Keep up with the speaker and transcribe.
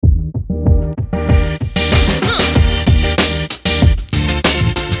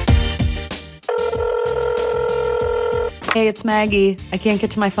Hey, it's Maggie. I can't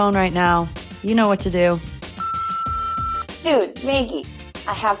get to my phone right now. You know what to do. Dude, Maggie,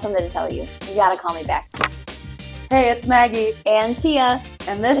 I have something to tell you. You gotta call me back. Hey, it's Maggie. And Tia.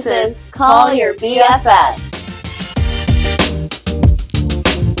 And this is Call Your BFF.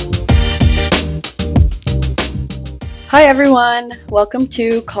 Hi, everyone. Welcome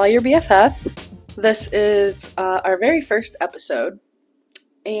to Call Your BFF. This is our very first episode.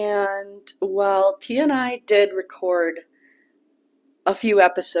 And while Tia and I did record a few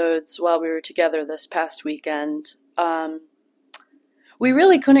episodes while we were together this past weekend, we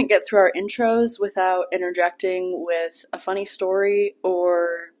really couldn't get through our intros without interjecting with a funny story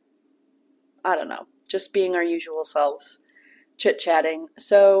or, I don't know, just being our usual selves, chit-chatting.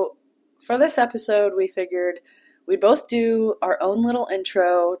 So for this episode, we figured we'd both do our own little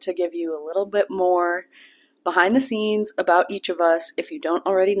intro to give you a little bit more behind the scenes about each of us if you don't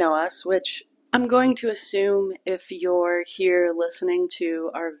already know us, which I'm going to assume if you're here listening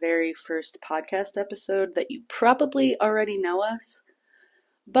to our very first podcast episode that you probably already know us.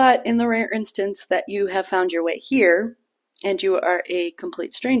 But in the rare instance that you have found your way here and you are a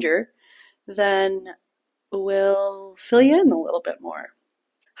complete stranger, then we'll fill you in a little bit more.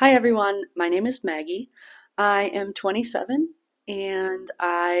 Hi everyone, my name is Maggie. I am 27 and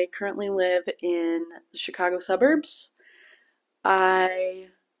I currently live in the Chicago suburbs. I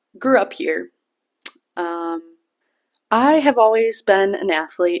grew up here. I have always been an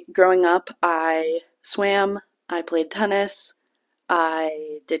athlete. Growing up, I swam, I played tennis,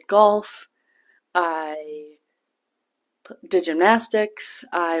 I did golf, I did gymnastics,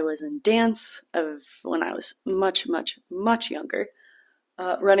 I was in dance when I was much, much, much younger.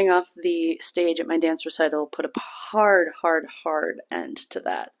 Running off the stage at my dance recital put a hard end to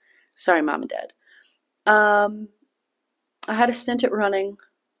that. Sorry, Mom and Dad. I had a stint at running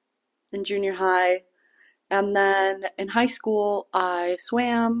in junior high, and then in high school I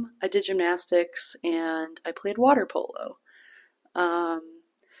swam, I did gymnastics, and I played water polo.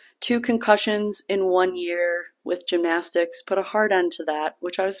 2 concussions in 1 year with gymnastics put a hard end to that,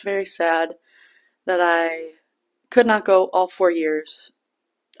 which I was very sad that I could not go all 4 years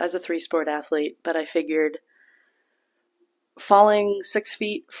as a 3-sport athlete, but I figured falling 6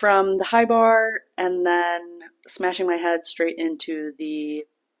 feet from the high bar and then smashing my head straight into the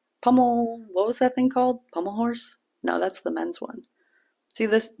pommel, what was that thing called? Pommel horse? No, that's the men's one. See,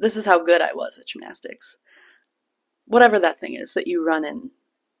 this is how good I was at gymnastics. Whatever that thing is that you run and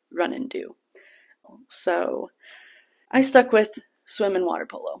do. So I stuck with swim and water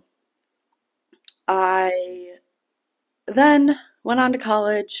polo. I then went on to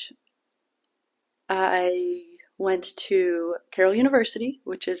college. I went to Carroll University,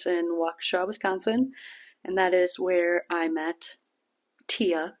 which is in Waukesha, Wisconsin, and that is where I met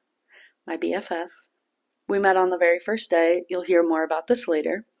Tia, my BFF. We met on the very first day. You'll hear more about this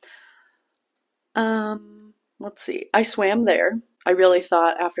later. Let's see. I swam there. I really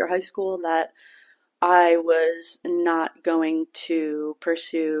thought after high school that I was not going to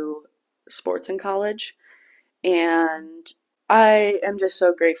pursue sports in college, and I am just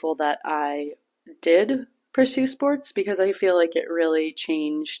so grateful that I did pursue sports because I feel like it really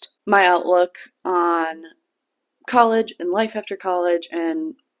changed my outlook on college and life after college,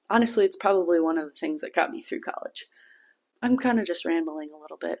 and honestly, it's probably one of the things that got me through college. I'm kind of just rambling a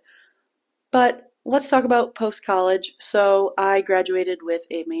little bit, but let's talk about post-college. So I graduated with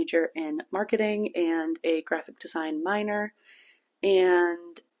a major in marketing and a graphic design minor,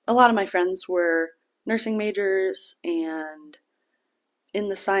 and a lot of my friends were nursing majors and in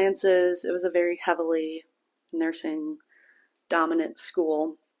the sciences. It was a very heavily nursing dominant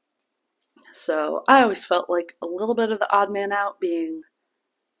school. So I always felt like a little bit of the odd man out being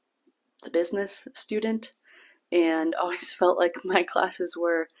the business student, and always felt like my classes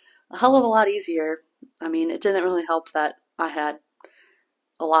were a hell of a lot easier. I mean, it didn't really help that I had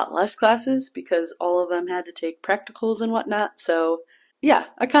a lot less classes because all of them had to take practicals and whatnot. So yeah,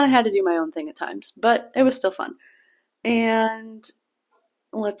 I kind of had to do my own thing at times, but it was still fun. And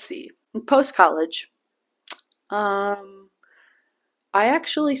let's see, post-college, I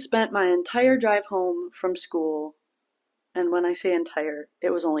actually spent my entire drive home from school, and when I say entire,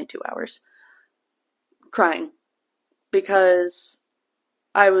 it was only 2 hours, crying because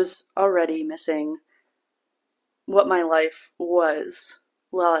I was already missing what my life was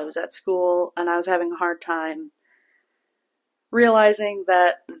while I was at school, and I was having a hard time realizing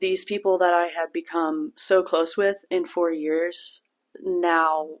that these people that I had become so close with in 4 years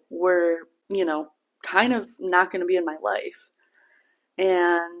now were, kind of not going to be in my life.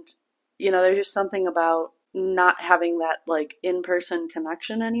 And, there's just something about not having that like in-person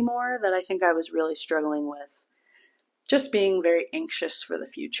connection anymore that I think I was really struggling with just being very anxious for the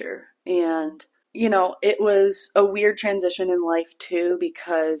future. And, it was a weird transition in life too,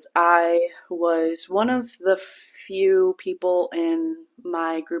 because I was one of the few people in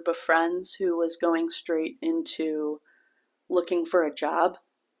my group of friends who was going straight into looking for a job.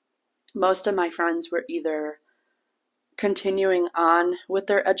 Most of my friends were either continuing on with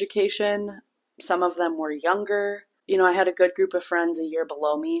their education, some of them were younger. I had a good group of friends a year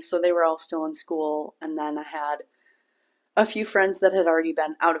below me, so they were all still in school. And then I had a few friends that had already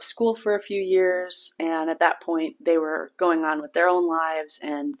been out of school for a few years. And at that point, they were going on with their own lives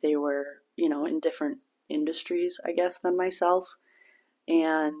and they were, in different industries, I guess, than myself.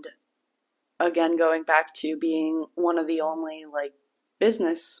 And again, going back to being one of the only like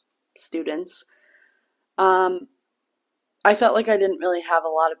business students, I felt like I didn't really have a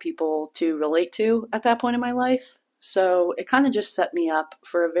lot of people to relate to at that point in my life. So it kind of just set me up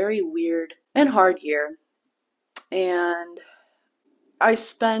for a very weird and hard year. And I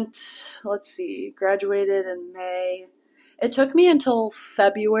spent, let's see, graduated in May. It took me until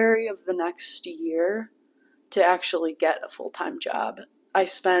February of the next year to actually get a full-time job. I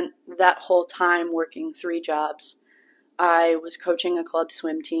spent that whole time working 3 jobs. I was coaching a club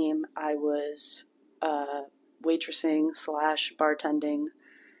swim team. I was waitressing slash bartending,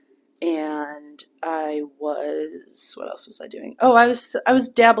 and what else was I doing? Oh, I was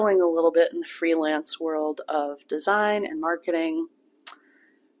dabbling a little bit in the freelance world of design and marketing.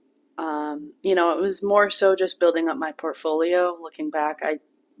 It was more so just building up my portfolio. Looking back, I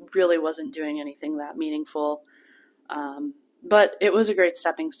really wasn't doing anything that meaningful. But it was a great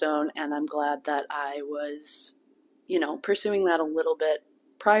stepping stone, and I'm glad that I was, pursuing that a little bit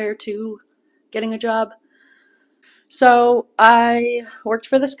prior to getting a job. So I worked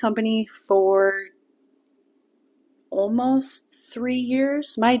for this company for almost 3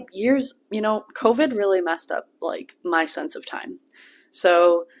 years. My years, COVID really messed up like my sense of time.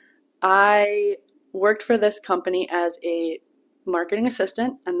 So I worked for this company as a marketing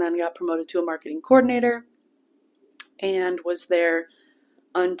assistant and then got promoted to a marketing coordinator and was there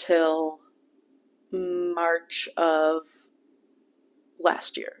until March of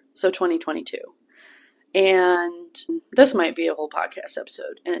last year, so 2022. And this might be a whole podcast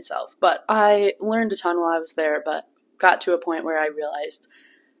episode in itself, but I learned a ton while I was there, but got to a point where I realized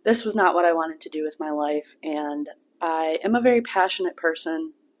this was not what I wanted to do with my life. And I am a very passionate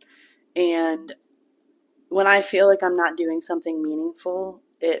person. And when I feel like I'm not doing something meaningful,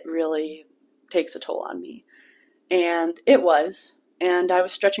 it really takes a toll on me. And it was. And I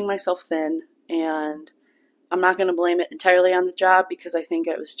was stretching myself thin. And I'm not going to blame it entirely on the job because I think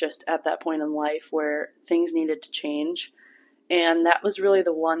it was just at that point in life where things needed to change. And that was really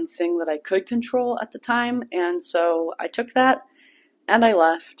the one thing that I could control at the time. And so I took that and I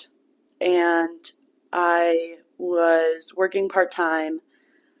left. And I was working part-time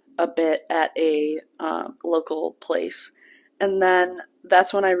a bit at a local place. And then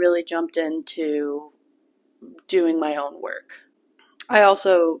that's when I really jumped into doing my own work. I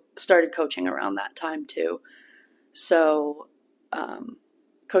also started coaching around that time too. So,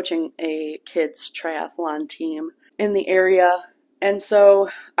 coaching a kids triathlon team in the area. And so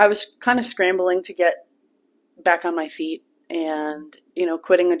I was kind of scrambling to get back on my feet and,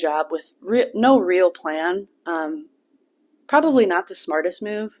 quitting a job with no real plan. Probably not the smartest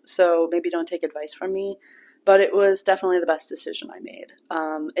move, so maybe don't take advice from me, but it was definitely the best decision I made.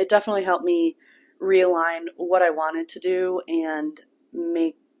 It definitely helped me realign what I wanted to do and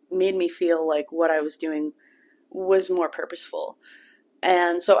made me feel like what I was doing was more purposeful.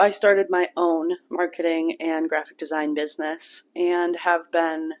 And so I started my own marketing and graphic design business and have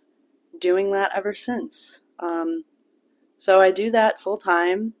been doing that ever since. So I do that full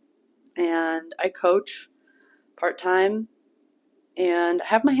time and I coach part time and I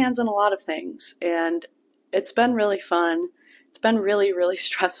have my hands on a lot of things. And it's been really fun. It's been really, really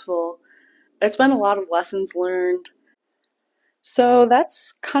stressful. It's been a lot of lessons learned. So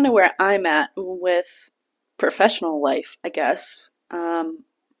that's kind of where I'm at with professional life, I guess.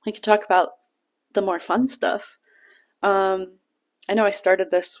 We could talk about the more fun stuff. I know I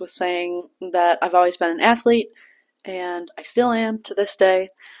started this with saying that I've always been an athlete, and I still am to this day.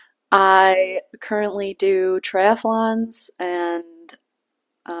 I currently do triathlons, and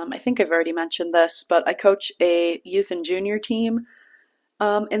I think I've already mentioned this, but I coach a youth and junior team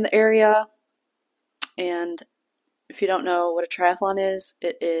in the area. And if you don't know what a triathlon is,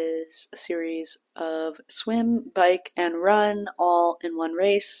 it is a series of swim, bike, and run all in one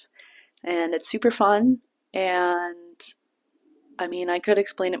race. And it's super fun. And I mean, I could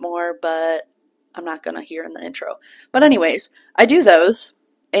explain it more, but I'm not going to here in the intro. But anyways, I do those.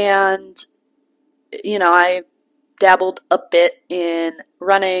 And, I dabbled a bit in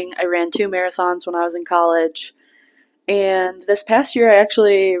running. I ran 2 marathons when I was in college. And this past year, I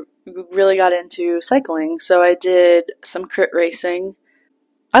actually really got into cycling. So I did some crit racing.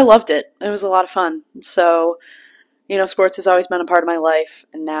 I loved it. It was a lot of fun. So, sports has always been a part of my life.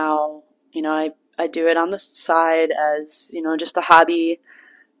 And now, I do it on the side as, just a hobby.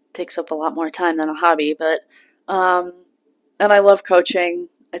 It takes up a lot more time than a hobby. Um, and I love coaching.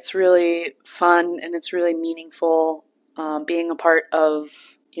 It's really fun and it's really meaningful being a part of,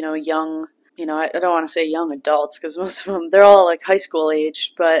 young, I don't want to say young adults because most of them, they're all like high school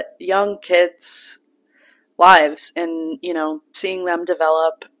age, but young kids' lives and, seeing them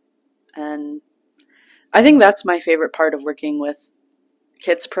develop. And I think that's my favorite part of working with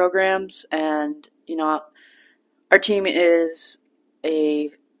kids programs. And, our team is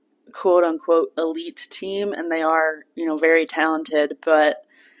a quote unquote elite team and they are, very talented, but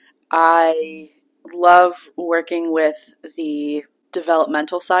I love working with the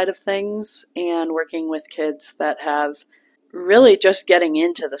developmental side of things and working with kids that have really just getting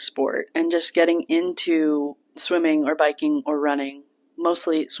into the sport and just getting into swimming or biking or running,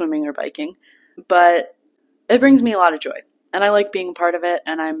 mostly swimming or biking. But it brings me a lot of joy and I like being a part of it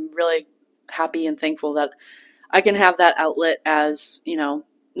and I'm really happy and thankful that I can have that outlet as,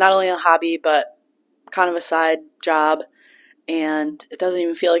 not only a hobby but kind of a side job and it doesn't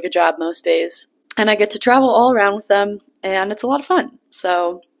even feel like a job most days. And I get to travel all around with them, and it's a lot of fun.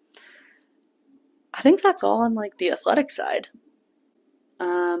 So I think that's all on like the athletic side.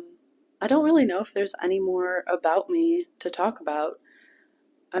 Um, I don't really know if there's any more about me to talk about.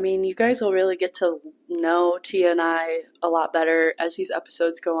 I mean, you guys will really get to know Tia and I a lot better as these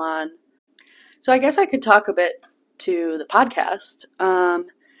episodes go on. So I guess I could talk a bit to the podcast.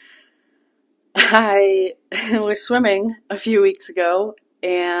 I was swimming a few weeks ago,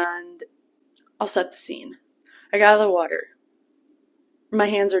 and I'll set the scene. I got out of the water. My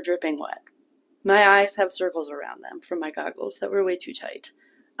hands are dripping wet. My eyes have circles around them from my goggles that were way too tight.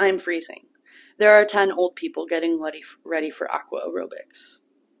 I'm freezing. There are 10 old people getting ready for aqua aerobics.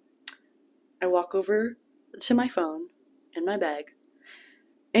 I walk over to my phone in my bag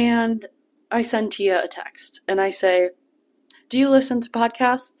and I send Tia a text and I say, "Do you listen to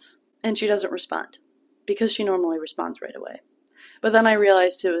podcasts?" And she doesn't respond because she normally responds right away. But then I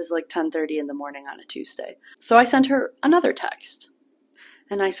realized it was like 10:30 in the morning on a Tuesday. So I sent her another text.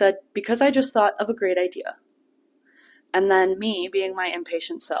 And I said, because I just thought of a great idea. And then me, being my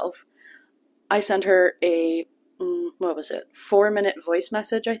impatient self, I sent her a, 4-minute voice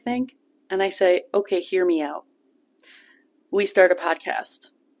message, I think. And I say, okay, hear me out. We start a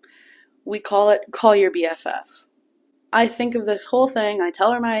podcast. We call it Call Your BFF. I think of this whole thing. I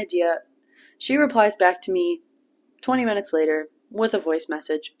tell her my idea. She replies back to me 20 minutes later with a voice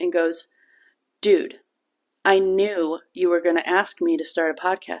message and goes, "Dude, I knew you were going to ask me to start a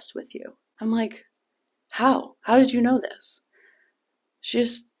podcast with you." I'm like, how? How did you know this?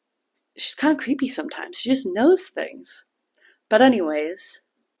 She's kind of creepy sometimes. She just knows things. But anyways,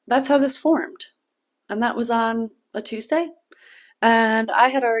 that's how this formed. And that was on a Tuesday. And I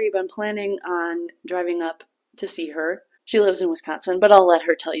had already been planning on driving up to see her. She lives in Wisconsin, but I'll let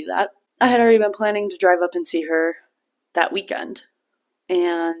her tell you that. I had already been planning to drive up and see her that weekend.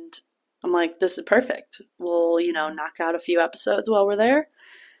 And I'm like, this is perfect. We'll, knock out a few episodes while we're there,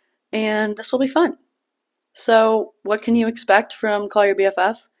 and this will be fun. So, what can you expect from Call Your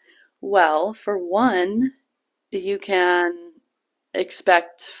BFF? Well, for one, you can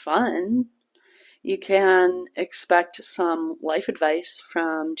expect fun. You can expect some life advice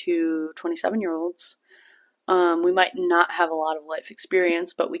from two 27-year-olds. We might not have a lot of life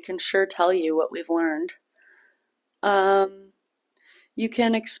experience, but we can sure tell you what we've learned. You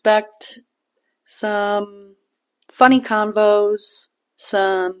can expect some funny convos,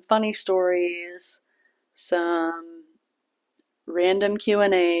 some funny stories, some random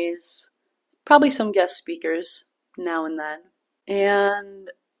Q&As, probably some guest speakers now and then. And,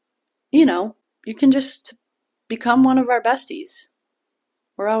 you can just become one of our besties.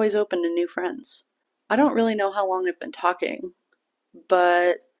 We're always open to new friends. I don't really know how long I've been talking,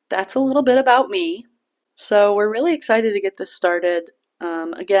 but that's a little bit about me. So we're really excited to get this started.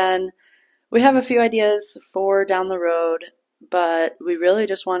 Again, we have a few ideas for down the road, but we really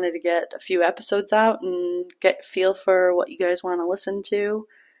just wanted to get a few episodes out and get a feel for what you guys want to listen to,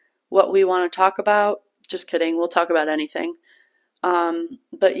 what we want to talk about. Just kidding, we'll talk about anything.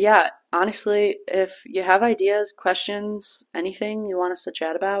 But yeah, honestly, if you have ideas, questions, anything you want us to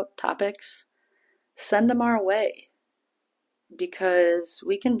chat about, topics, send them our way because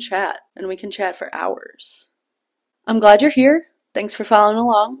we can chat and we can chat for hours. I'm glad you're here. Thanks for following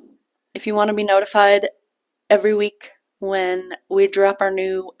along. If you want to be notified every week when we drop our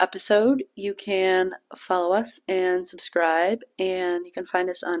new episode, you can follow us and subscribe, and you can find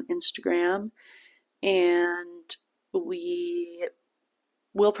us on Instagram. And we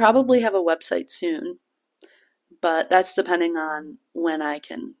will probably have a website soon, but that's depending on when I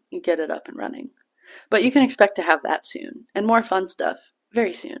can get it up and running. But you can expect to have that soon and more fun stuff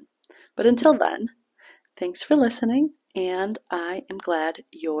very soon. But until then, thanks for listening, and I am glad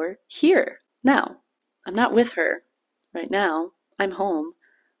you're here. Now, I'm not with her right now. I'm home,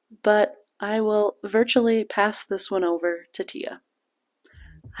 but I will virtually pass this one over to Tia.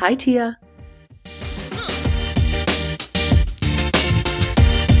 Hi, Tia.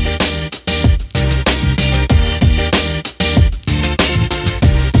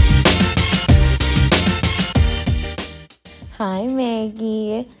 Hi,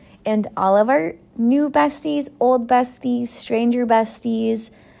 Maggie, and all of our new besties, old besties, stranger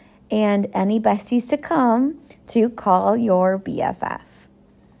besties, and any besties to come to Call Your BFF.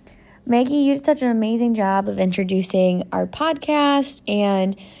 Maggie, you did such an amazing job of introducing our podcast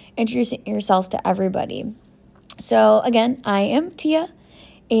and introducing yourself to everybody. So again, I am Tia,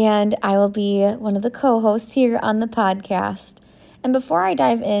 and I will be one of the co-hosts here on the podcast. And before I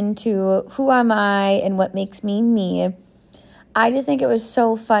dive into who am I and what makes me me, I just think it was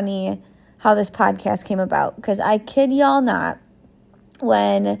so funny how this podcast came about, because I kid y'all not,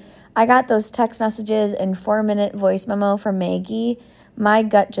 when I got those text messages and 4-minute voice memo from Maggie, my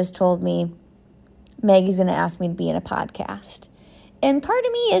gut just told me Maggie's going to ask me to be in a podcast. And part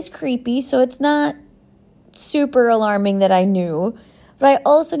of me is creepy, so it's not super alarming that I knew. But I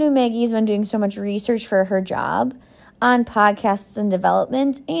also knew Maggie's been doing so much research for her job on podcasts and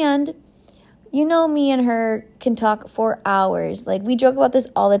development, and you know, me and her can talk for hours. Like, we joke about this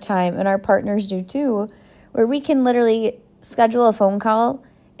all the time, and our partners do too, where we can literally schedule a phone call,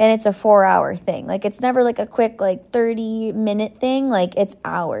 and it's a 4-hour thing. Like, it's never like a quick, 30-minute thing. Like, it's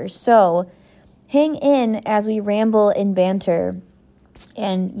hours. So, hang in as we ramble and banter,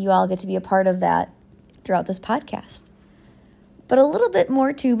 and you all get to be a part of that throughout this podcast. But a little bit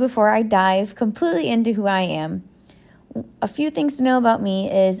more, too, before I dive completely into who I am. A few things to know about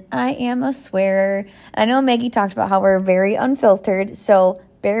me is I am a swearer. I know Maggie talked about how we're very unfiltered, so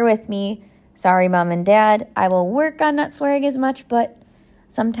bear with me. Sorry, Mom and Dad. I will work on not swearing as much, but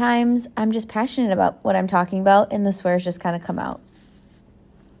sometimes I'm just passionate about what I'm talking about, and the swears just kind of come out.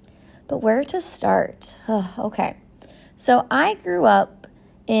 But where to start? Okay. So I grew up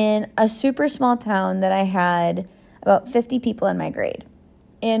in a super small town that I had about 50 people in my grade.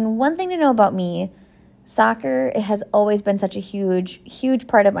 And one thing to know about me, soccer has always been such a huge, huge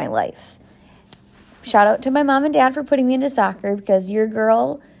part of my life. Shout out to my mom and dad for putting me into soccer, because your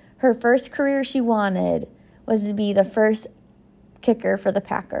girl, her first career she wanted was to be the first kicker for the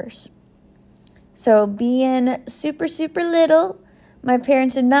Packers. So being super, super little, my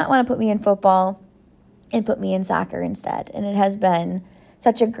parents did not want to put me in football and put me in soccer instead. And it has been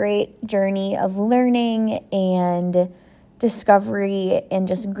such a great journey of learning and discovery and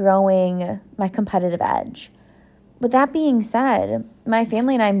just growing my competitive edge. With that being said, my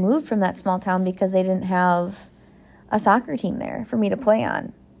family and I moved from that small town because they didn't have a soccer team there for me to play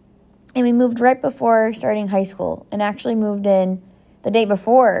on. And we moved right before starting high school, and actually moved in the day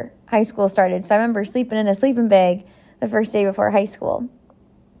before high school started. So I remember sleeping in a sleeping bag the first day before high school.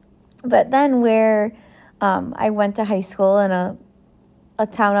 But then where I went to high school in a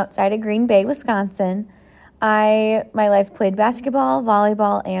town outside of Green Bay, Wisconsin, my life played basketball,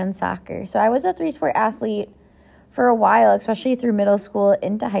 volleyball, and soccer. So I was a 3-sport athlete for a while, especially through middle school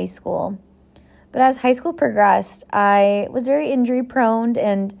into high school. But as high school progressed, I was very injury prone,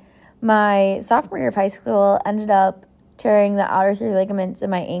 and my sophomore year of high school ended up tearing the outer 3 ligaments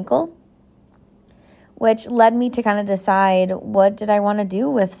in my ankle, which led me to kind of decide, what did I want to do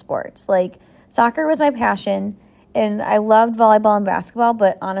with sports? Like, soccer was my passion, and I loved volleyball and basketball,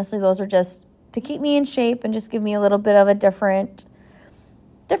 but honestly, those were just to keep me in shape and just give me a little bit of a different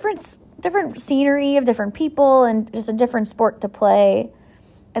scenery of different people and just a different sport to play.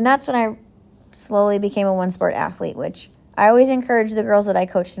 And that's when I slowly became a 1-sport athlete, which I always encourage the girls that I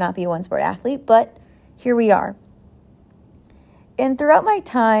coach to not be a 1-sport athlete, but here we are. And throughout my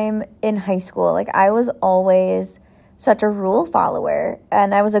time in high school, I was always such a rule follower,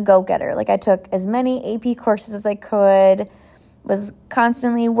 and I was a go-getter. I took as many AP courses as I could, was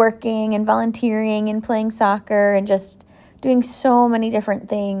constantly working and volunteering and playing soccer and just doing so many different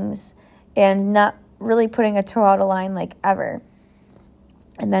things and not really putting a toe out of line ever.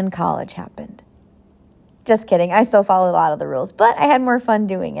 And then college happened. Just kidding. I still followed a lot of the rules, but I had more fun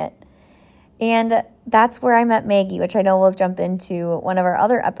doing it. And that's where I met Maggie, which I know we'll jump into one of our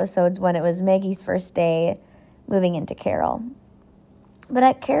other episodes when it was Maggie's first day moving into Carroll. But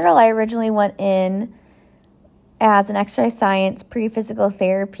at Carroll, I originally went in as an exercise science pre-physical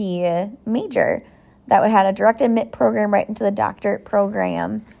therapy major that would had a direct admit program right into the doctorate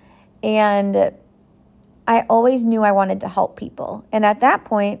program. And I always knew I wanted to help people. And at that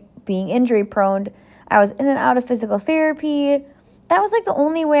point, being injury prone, I was in and out of physical therapy. That was like the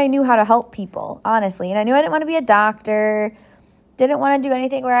only way I knew how to help people, honestly. And I knew I didn't want to be a doctor, didn't want to do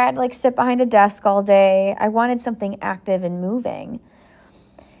anything where I had to like sit behind a desk all day. I wanted something active and moving.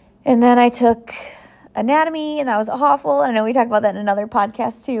 And then I took anatomy, and that was awful. I know we talked about that in another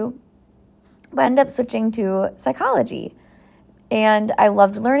podcast too. But I ended up switching to psychology. And I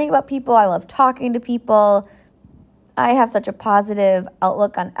loved learning about people. I loved talking to people. I have such a positive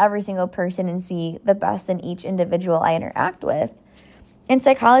outlook on every single person and see the best in each individual I interact with. And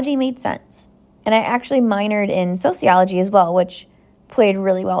psychology made sense. And I actually minored in sociology as well, which played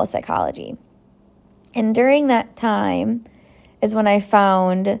really well with psychology. And during that time is when I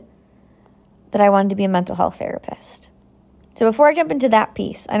found that I wanted to be a mental health therapist. So before I jump into that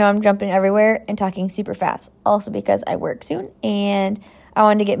piece, I know I'm jumping everywhere and talking super fast, also because I work soon, and I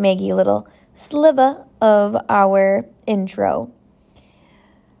wanted to get Maggie a little sliver of our intro.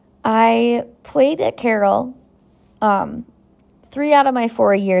 I played at Carroll 3 out of my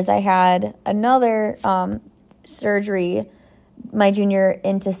 4 years. I had another surgery my junior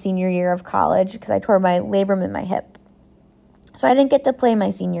into senior year of college because I tore my labrum in my hip. So I didn't get to play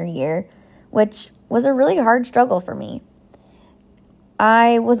my senior year, which was a really hard struggle for me.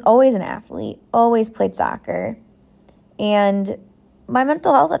 I was always an athlete, always played soccer, and my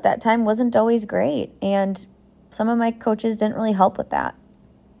mental health at that time wasn't always great, and some of my coaches didn't really help with that.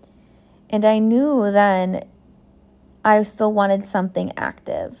 And I knew then I still wanted something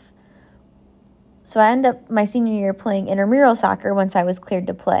active. So I ended up my senior year playing intramural soccer once I was cleared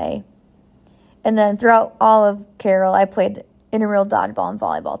to play. And then throughout all of Carroll, I played intramural dodgeball and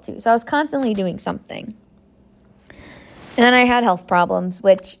volleyball too. So I was constantly doing something. And then I had health problems,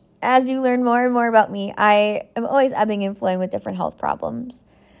 which, as you learn more and more about me, I am always ebbing and flowing with different health problems.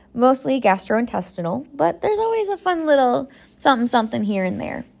 Mostly gastrointestinal, but there's always a fun little something here and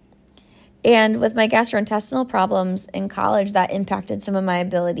there. And with my gastrointestinal problems in college, that impacted some of my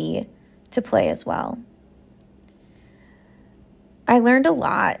ability to play as well. I learned a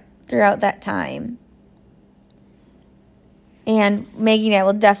lot throughout that time. And Maggie and I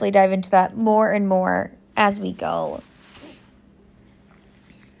will definitely dive into that more and more as we go.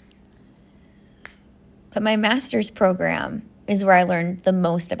 But my master's program is where I learned the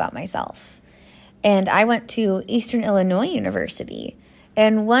most about myself. And I went to Eastern Illinois University.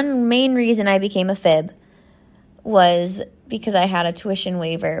 And one main reason I became a FIB was because I had a tuition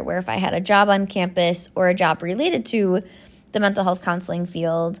waiver where if I had a job on campus or a job related to the mental health counseling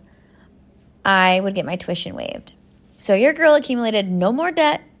field, I would get my tuition waived. So your girl accumulated no more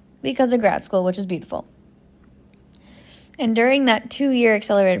debt because of grad school, which is beautiful. And during that 2-year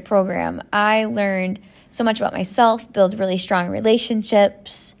accelerated program, I learned so much about myself, build really strong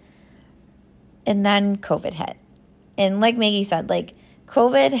relationships, and then COVID hit. And like Maggie said,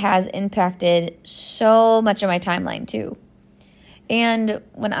 COVID has impacted so much of my timeline too. And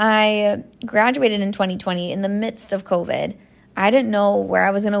when I graduated in 2020, in the midst of COVID, I didn't know where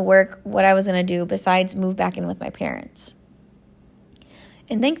I was going to work, what I was going to do besides move back in with my parents.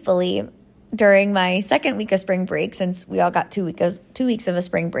 And thankfully, during my second week of spring break, since we all got 2 weeks of a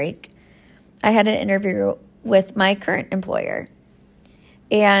spring break, I had an interview with my current employer.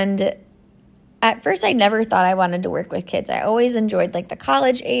 And at first, I never thought I wanted to work with kids. I always enjoyed the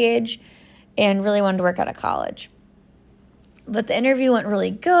college age and really wanted to work out of college. But the interview went really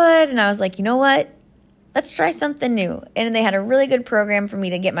good, and I was like, you know what? Let's try something new. And they had a really good program for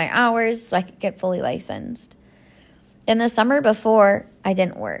me to get my hours so I could get fully licensed. In the summer before, I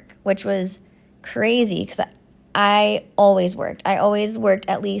didn't work, which was crazy because I always worked. I always worked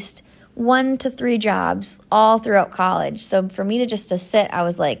at least 1 to 3 jobs all throughout college. So for me to sit, I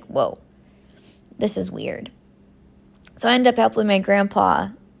was like, whoa, this is weird. So I ended up helping my grandpa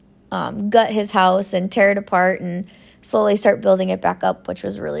gut his house and tear it apart and slowly start building it back up, which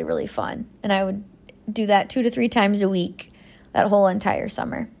was really, really fun. And I would do that 2 to 3 times a week that whole entire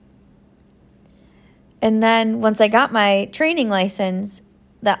summer. And then once I got my training license,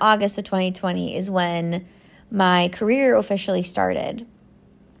 that August of 2020 is when my career officially started,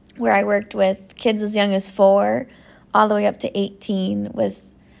 where I worked with kids as young as 4 all the way up to 18 with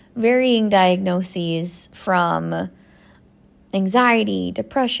varying diagnoses from anxiety,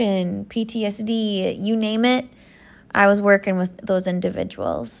 depression, PTSD, you name it. I was working with those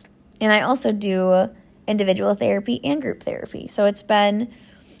individuals. And I also do individual therapy and group therapy. So it's been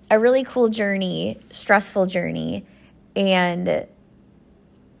a really cool journey, stressful journey, and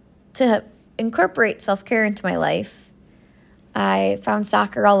to incorporate self-care into my life, I found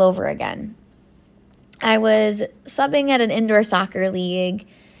soccer all over again. I was subbing at an indoor soccer league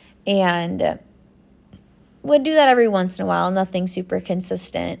and would do that every once in a while, nothing super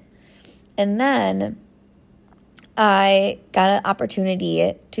consistent. And then I got an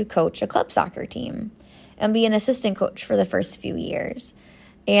opportunity to coach a club soccer team and be an assistant coach for the first few years.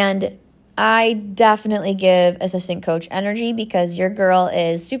 And I definitely give assistant coach energy because your girl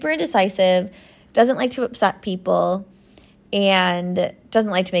is super indecisive, doesn't like to upset people, and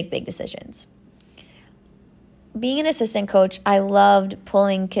doesn't like to make big decisions. Being an assistant coach, I loved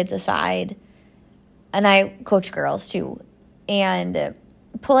pulling kids aside, and I coach girls too, and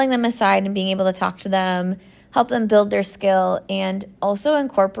pulling them aside and being able to talk to them, help them build their skill, and also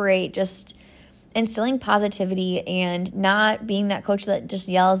incorporate just instilling positivity and not being that coach that just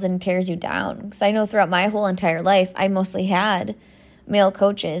yells and tears you down. Because I know throughout my whole entire life, I mostly had male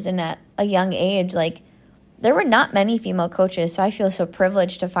coaches, and at a young age, like, there were not many female coaches, so I feel so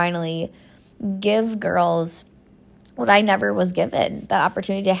privileged to finally give girls what I never was given, that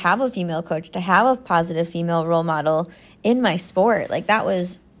opportunity to have a female coach, to have a positive female role model in my sport. Like, that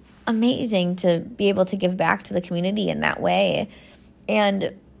was amazing to be able to give back to the community in that way.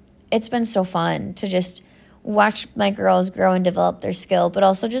 And it's been so fun to just watch my girls grow and develop their skill, but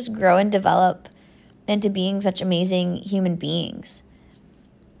also just grow and develop into being such amazing human beings.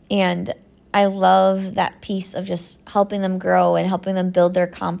 And I love that piece of just helping them grow and helping them build their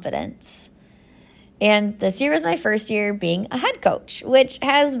confidence. And this year was my first year being a head coach, which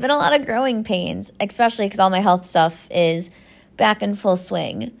has been a lot of growing pains, especially because all my health stuff is back in full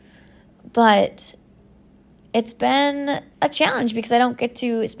swing. But it's been a challenge because I don't get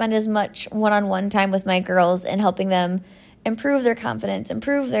to spend as much one-on-one time with my girls and helping them improve their confidence,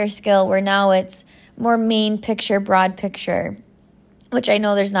 improve their skill, where now it's more main picture, broad picture, which I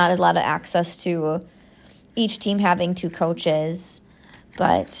know there's not a lot of access to each team having two coaches,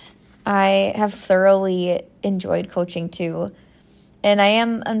 but I have thoroughly enjoyed coaching too. And I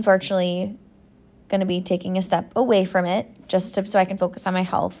am unfortunately going to be taking a step away from it so I can focus on my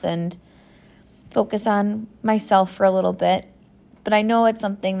health and focus on myself for a little bit. But I know it's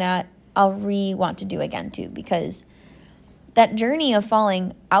something that I'll want to do again too, because that journey of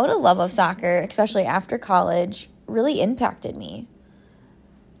falling out of love of soccer, especially after college, really impacted me.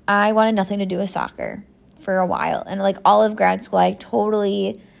 I wanted nothing to do with soccer for a while. And like all of grad school, I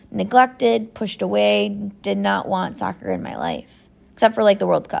totally neglected, pushed away, did not want soccer in my life, except for like the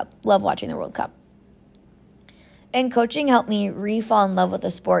World Cup. Love watching the World Cup. And coaching helped me re-fall in love with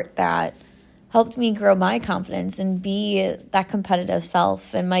a sport that helped me grow my confidence and be that competitive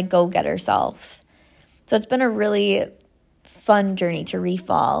self and my go-getter self. So it's been a really fun journey to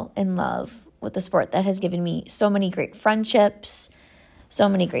re-fall in love with the sport that has given me so many great friendships, so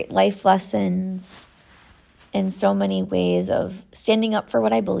many great life lessons, and so many ways of standing up for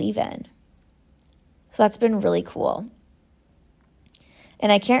what I believe in. So that's been really cool.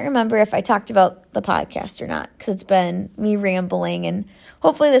 And I can't remember if I talked about the podcast or not, because it's been me rambling, and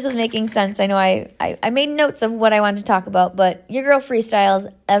hopefully this is making sense. I know I made notes of what I wanted to talk about, but your girl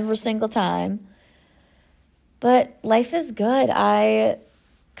freestyles every single time. But life is good. I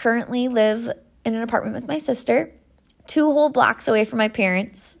currently live in an apartment with my sister, 2 whole blocks away from my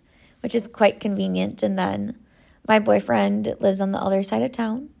parents, which is quite convenient. And then my boyfriend lives on the other side of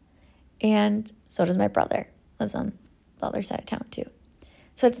town, and so does my brother, lives on the other side of town too.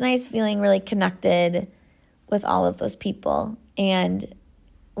 So it's nice feeling really connected with all of those people. And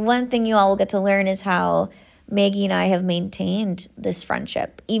one thing you all will get to learn is how Maggie and I have maintained this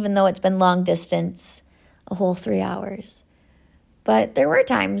friendship, even though it's been long distance, a whole 3 hours. But there were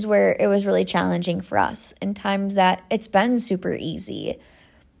times where it was really challenging for us, and times that it's been super easy.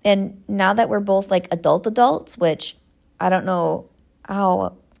 And now that we're both like adults, which I don't know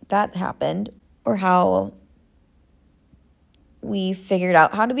how that happened or how we figured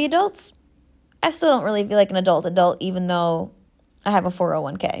out how to be adults. I still don't really feel like an adult, even though I have a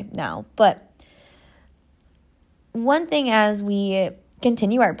 401k now. But one thing, as we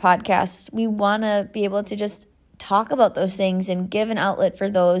continue our podcast, we want to be able to just talk about those things and give an outlet for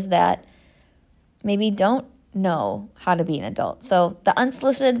those that maybe don't know how to be an adult. So the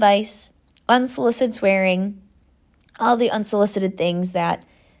unsolicited advice, unsolicited swearing, all the unsolicited things that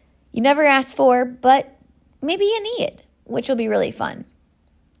you never asked for, but maybe you need, which will be really fun.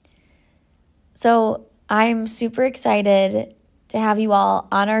 So I'm super excited to have you all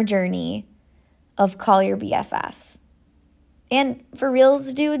on our journey of Call Your BFF. And for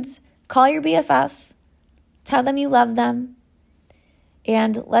reals, dudes, call your BFF. Tell them you love them.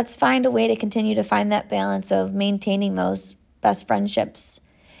 And let's find a way to continue to find that balance of maintaining those best friendships,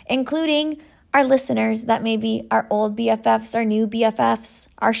 including our listeners that may be our old BFFs, our new BFFs,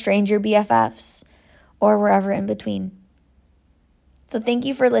 our stranger BFFs, or wherever in between. So thank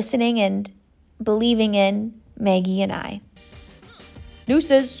you for listening and believing in Maggie and I.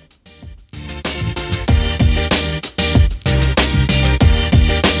 Deuces.